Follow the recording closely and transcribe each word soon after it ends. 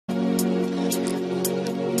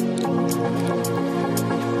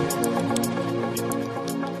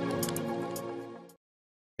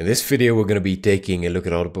In this video, we're going to be taking a look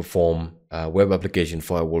at how to perform web application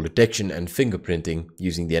firewall detection and fingerprinting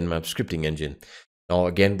using the Nmap scripting engine. Now,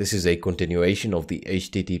 again, this is a continuation of the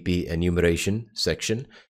HTTP enumeration section.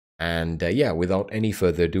 And yeah, without any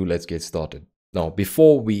further ado, let's get started. Now,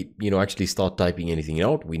 before we actually start typing anything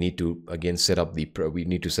out, we need to again set up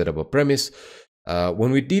a premise. When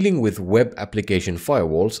we're dealing with web application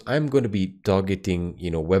firewalls, I'm going to be targeting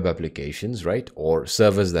web applications, right, or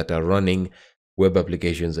servers that are running web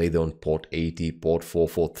applications either on port 80, port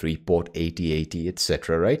 443, port 8080,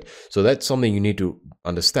 etc. Right? So that's something you need to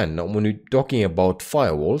understand. Now, when we're talking about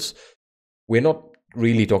firewalls, we're not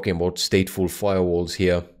really talking about stateful firewalls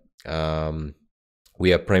here.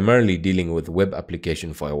 We are primarily dealing with web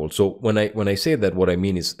application firewalls. So when I say that, what I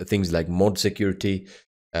mean is things like mod security,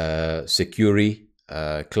 Securi,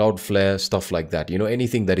 Cloudflare, stuff like that.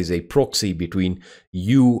 Anything that is a proxy between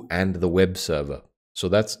you and the web server. So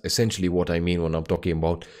that's essentially what I mean when I'm talking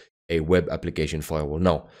about a web application firewall.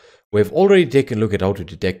 Now, we've already taken a look at how to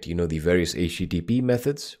detect, the various HTTP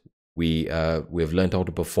methods. We have learned how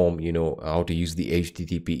to perform, how to use the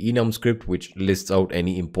HTTP enum script, which lists out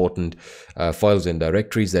any important files and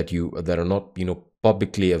directories that are not,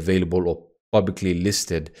 publicly available or publicly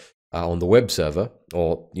listed on the web server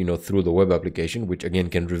or, through the web application, which again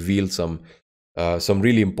can reveal some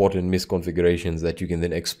really important misconfigurations that you can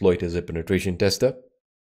then exploit as a penetration tester.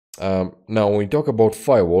 Now, when we talk about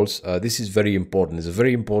firewalls, this is very important. It's a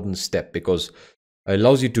very important step because it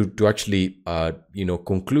allows you to actually,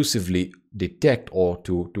 conclusively detect or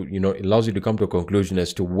it allows you to come to a conclusion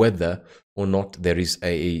as to whether or not there is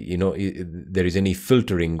there is any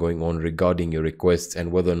filtering going on regarding your requests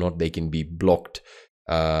and whether or not they can be blocked,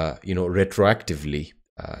 retroactively.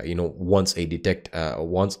 Once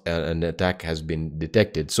an attack has been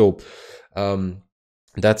detected. So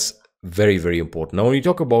that's very, very important. Now, when you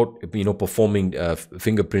talk about performing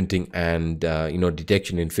fingerprinting and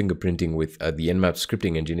detection in fingerprinting with the Nmap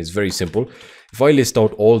scripting engine, is very simple. If I list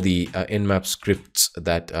out all the Nmap scripts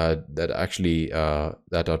that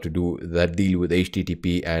deal with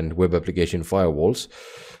HTTP and web application firewalls,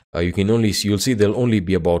 you'll see there'll only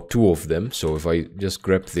be about 2 of them. So if I just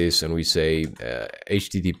grep this and we say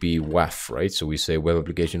HTTP WAF, right? So we say web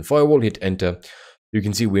application firewall, hit enter. You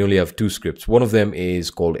can see we only have 2 scripts. One of them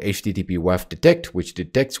is called HTTP WAF detect, which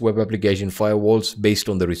detects web application firewalls based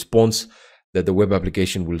on the response that the web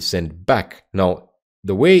application will send back. Now,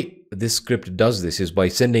 the way this script does this is by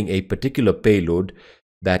sending a particular payload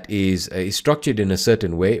that is structured in a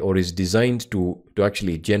certain way or is designed to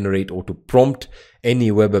actually generate or to prompt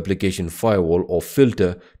any web application firewall or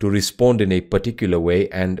filter to respond in a particular way.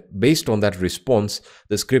 And based on that response,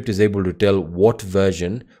 the script is able to tell what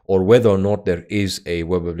version or whether or not there is a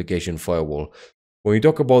web application firewall. When we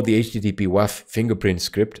talk about the HTTP WAF fingerprint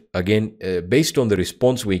script, again, based on the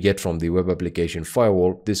response we get from the web application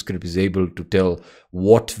firewall, this script is able to tell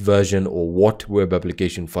what version or what web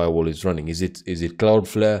application firewall is running. Is it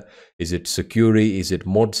Cloudflare? Is it Securi? Is it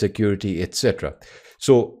mod security, etc.?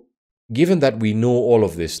 So given that we know all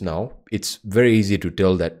of this now, it's very easy to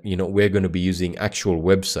tell that, we're going to be using actual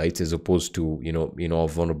websites as opposed to, our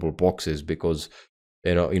vulnerable boxes, because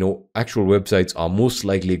actual websites are most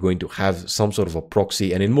likely going to have some sort of a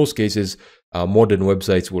proxy, and in most cases modern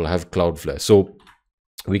websites will have Cloudflare. So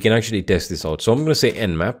we can actually test this out. So I'm going to say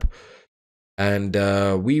Nmap, and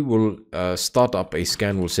we will start up a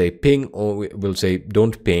scan. We'll say ping, or we'll say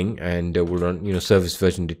don't ping, and we'll run service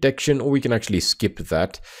version detection, or we can actually skip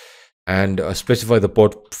that and specify the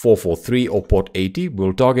port 443 or port 80.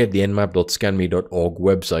 We'll target the nmap.scanme.org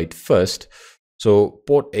website first. So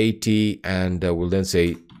port 80, and we'll then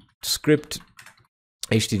say script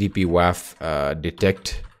HTTP WAF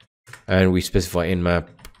detect, and we specify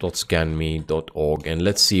nmap.scanme.org, and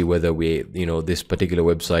let's see whether this particular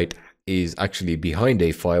website is actually behind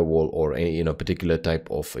a firewall or a particular type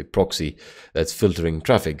of a proxy that's filtering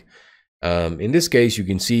traffic. In this case, you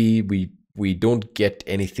can see we don't get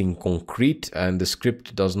anything concrete, and the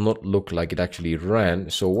script does not look like it actually ran.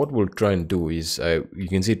 So what we'll try and do is, you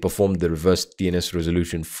can see it performed the reverse DNS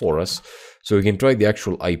resolution for us. So we can try the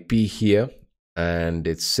actual IP here, and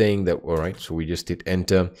it's saying that, all right, so we just hit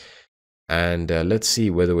enter, and let's see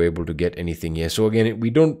whether we're able to get anything here. So again,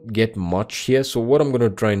 we don't get much here. So what I'm going to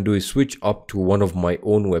try and do is switch up to one of my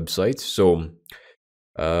own websites. So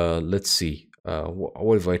let's see.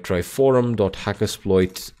 What if I try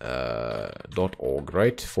forum.hackersploit.org,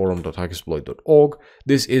 right? Forum.hackersploit.org.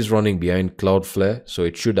 This is running behind Cloudflare, so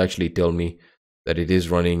it should actually tell me that it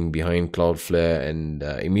is running behind Cloudflare, and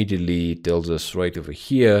immediately tells us right over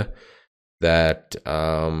here that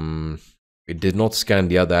it did not scan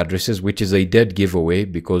the other addresses, which is a dead giveaway,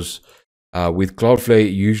 because With Cloudflare,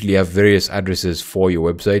 you usually have various addresses for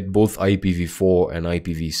your website, both IPv4 and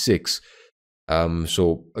IPv6.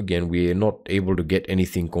 So again, we are not able to get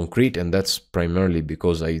anything concrete, and that's primarily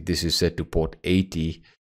because this is set to port 80,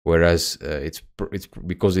 whereas it's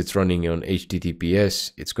because it's running on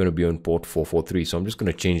HTTPS, it's going to be on port 443. So I'm just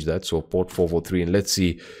going to change that. So port 443, and let's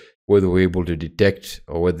see whether we're able to detect,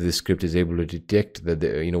 or whether this script is able to detect that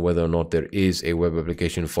whether or not there is a web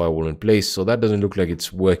application firewall in place. So that doesn't look like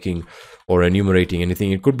it's working or enumerating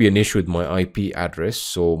anything. It could be an issue with my IP address.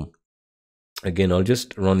 So again, I'll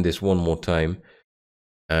just run this one more time,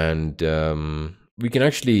 and we can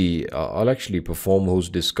actually I'll actually perform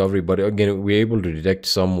host discovery, but again, we're able to detect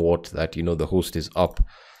somewhat that the host is up.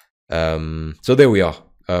 So there we are.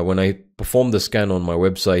 When I perform the scan on my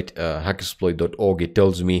website, hackersploit.org, it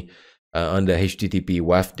tells me under HTTP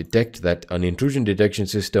WAF detect that an intrusion detection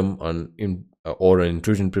system or an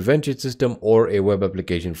intrusion prevention system or a web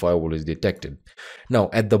application firewall is detected. Now,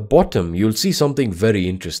 at the bottom, you'll see something very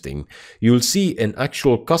interesting. You'll see an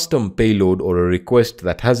actual custom payload or a request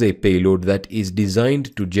that has a payload that is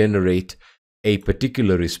designed to generate a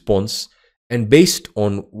particular response. And based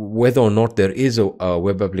on whether or not there is a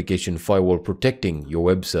web application firewall protecting your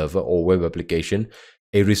web server or web application,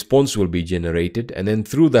 a response will be generated. And then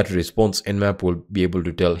through that response, Nmap will be able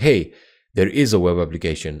to tell, hey, there is a web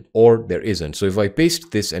application or there isn't. So if I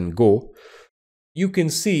paste this and go, you can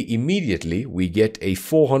see immediately we get a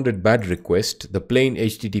 400 bad request. The plain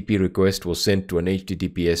HTTP request was sent to an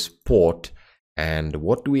HTTPS port. And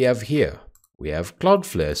what do we have here? We have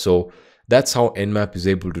Cloudflare. So that's how Nmap is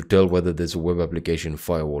able to tell whether there's a web application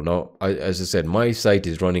firewall. Now, as I said, my site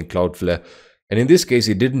is running Cloudflare. And in this case,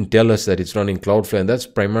 it didn't tell us that it's running Cloudflare. And that's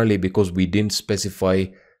primarily because we didn't specify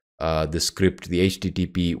the script, the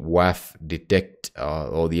HTTP WAF detect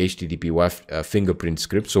or the HTTP WAF fingerprint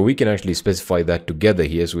script. So we can actually specify that together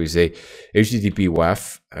here. So we say HTTP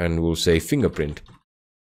WAF and we'll say fingerprint.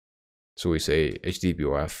 So we say HTTP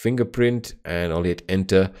WAF fingerprint and I'll hit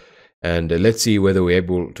enter. And let's see whether we're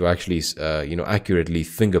able to actually, accurately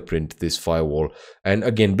fingerprint this firewall. And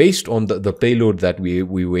again, based on the payload that we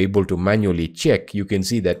were able to manually check, you can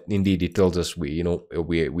see that indeed it tells us we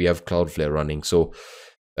have Cloudflare running. So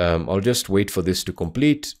I'll just wait for this to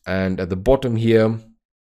complete. And at the bottom here,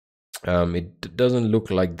 it doesn't look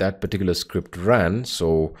like that particular script ran.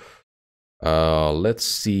 So let's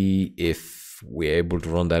see if we're able to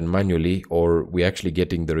run that manually, or we're actually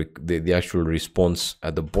getting the actual response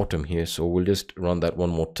at the bottom here. So we'll just run that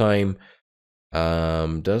one more time.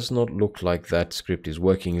 Does not look like that script is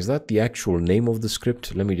working. Is that the actual name of the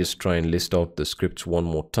script? Let me just try and list out the scripts one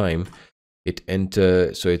more time. Hit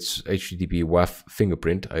enter. So it's HTTP WAF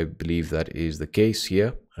fingerprint. I believe that is the case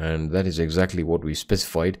here, and that is exactly what we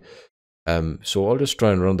specified. So I'll just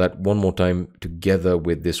try and run that one more time together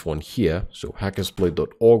with this one here. So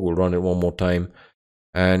hackersploit.org, we'll run it one more time.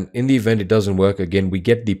 And in the event it doesn't work, again, we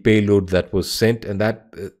get the payload that was sent, and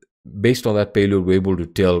that based on that payload, we're able to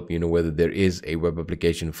tell, whether there is a web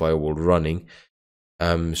application firewall running.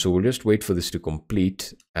 So we'll just wait for this to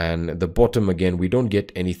complete. And at the bottom, again, we don't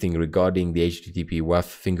get anything regarding the HTTP WAF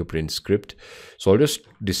fingerprint script. So I'll just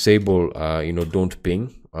disable, don't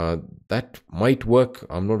ping. That might work.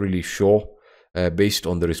 I'm not really sure based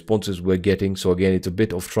on the responses we're getting. So again, it's a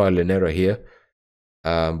bit of trial and error here.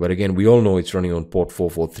 But again, we all know it's running on port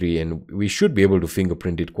 443, and we should be able to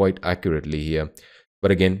fingerprint it quite accurately here. But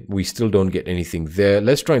again, we still don't get anything there.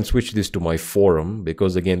 Let's try and switch this to my forum,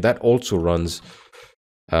 because again, that also runs.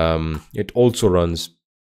 It also runs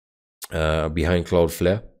behind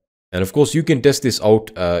Cloudflare. And of course, you can test this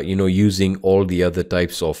out, using all the other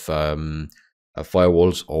types of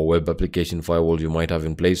firewalls or web application firewalls you might have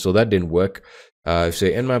in place. So that didn't work.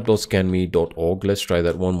 Say nmap.scanme.org. Let's try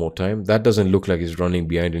that one more time. That doesn't look like it's running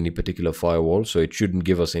behind any particular firewall, so it shouldn't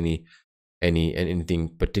give us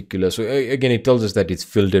anything particular. So again, it tells us that it's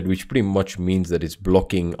filtered, which pretty much means that it's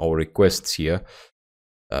blocking our requests here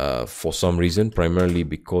for some reason, primarily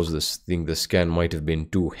because the scan might have been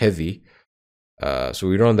too heavy. So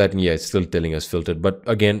we run that, and yeah, it's still telling us filtered. But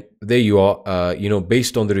again, there you are.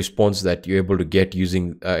 Based on the response that you're able to get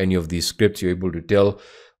using any of these scripts, you're able to tell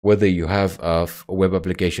whether you have a web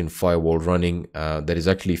application firewall running that is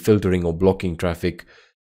actually filtering or blocking traffic,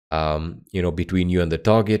 between you and the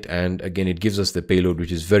target. And again, it gives us the payload,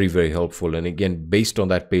 which is very, very helpful. And again, based on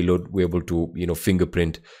that payload, we're able to,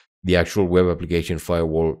 fingerprint the actual web application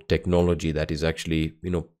firewall technology that is actually,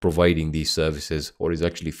 providing these services or is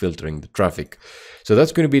actually filtering the traffic. So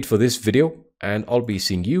that's going to be it for this video, and I'll be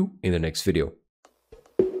seeing you in the next video.